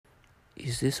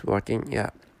Is this working? Yeah.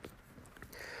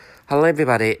 Hello,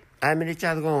 everybody. I'm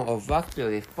Richard Gon of Back to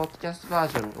this podcast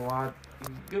version. Or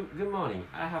good morning.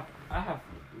 I have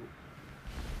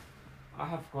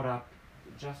got up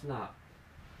just now.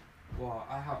 Well,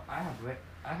 I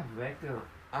have waken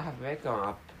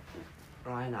up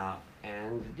right now,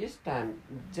 and this time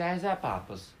there is a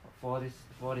purpose for this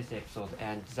episode,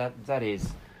 and that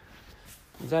is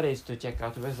to check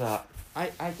out whether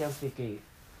I can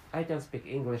speak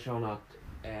English or not,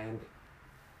 and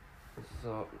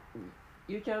so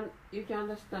you can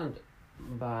understand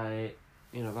by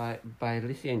by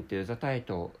listening to the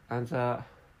title and the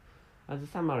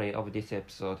summary of this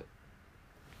episode.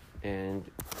 And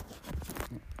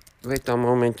wait a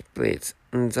moment, please.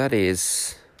 That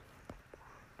is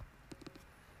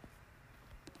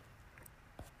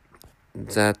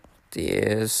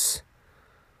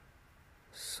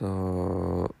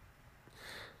so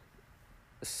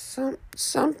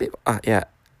some people yeah,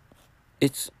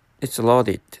 it's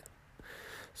loaded.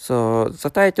 So the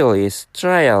title is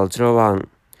Trial 01.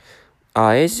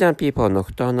 Are Asian people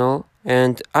nocturnal?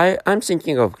 And I'm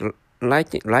thinking of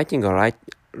writing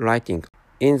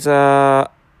in the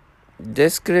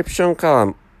description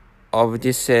column of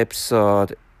this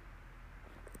episode.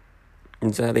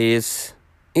 That is,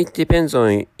 it depends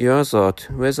on your thought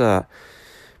whether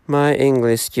my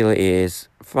English skill is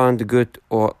found good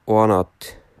or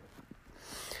not.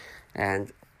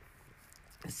 And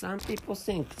some people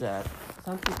think that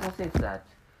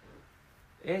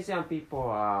Asian people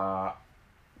are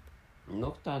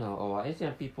nocturnal, or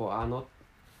Asian people are not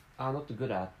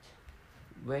good at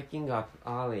waking up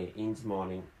early in the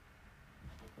morning.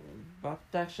 But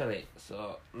actually,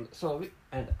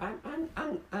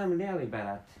 I'm really bad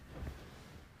at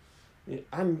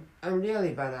I'm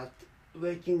really bad at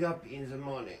waking up in the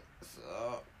morning.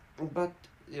 So, but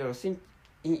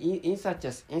in such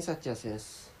a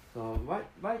sense, so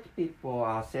white people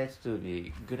are said to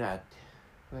be good at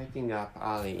waking up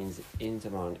early in the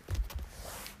morning.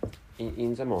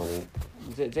 In the morning,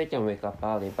 they can wake up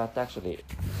early, but actually,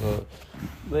 so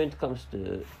when it comes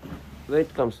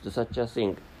to such a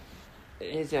thing,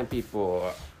 Asian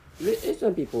people,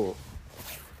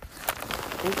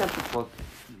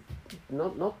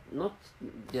 not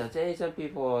the Asian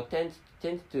people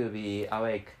tend to be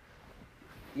awake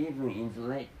even in the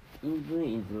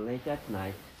late at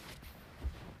night.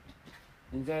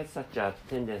 There is such a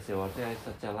tendency, or there is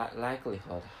such a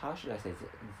likelihood. How should I say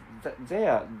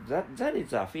that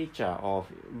is a feature of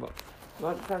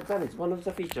that is one of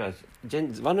the features,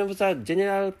 one of the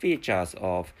general features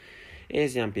of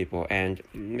Asian people. And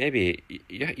maybe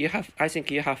you have, I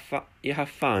think you have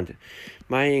found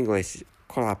my English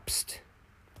collapsed.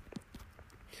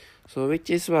 So which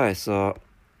is why, so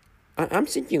I'm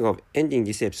thinking of ending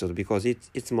this episode because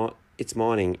it's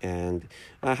morning, and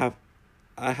I have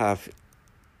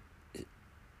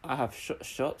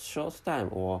short time,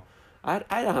 or I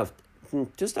don't have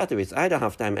to start with. I don't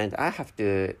have time, and I have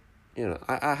to,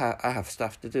 I have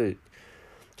stuff to do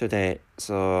today.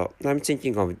 So I'm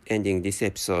thinking of ending this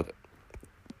episode.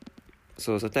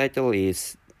 So the title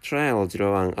is Trial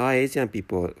 01. Are Asian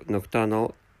people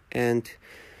nocturnal? And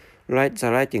the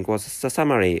writing was the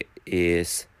summary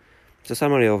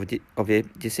of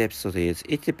this episode is,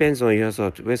 it depends on your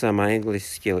thought whether my English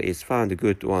skill is found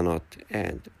good or not,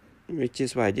 and which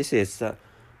is why this is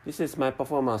my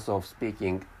performance of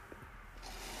speaking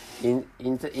in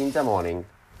the morning,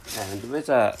 and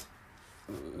whether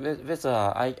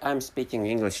I'm speaking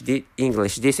English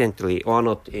decently or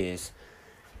not is,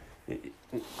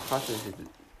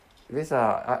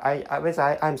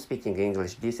 whether I'm speaking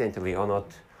English decently or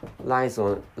not lies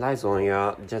on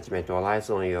your judgment, or lies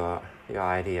on your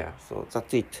idea. So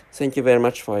that's it. Thank you very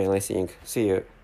much for listening. See you.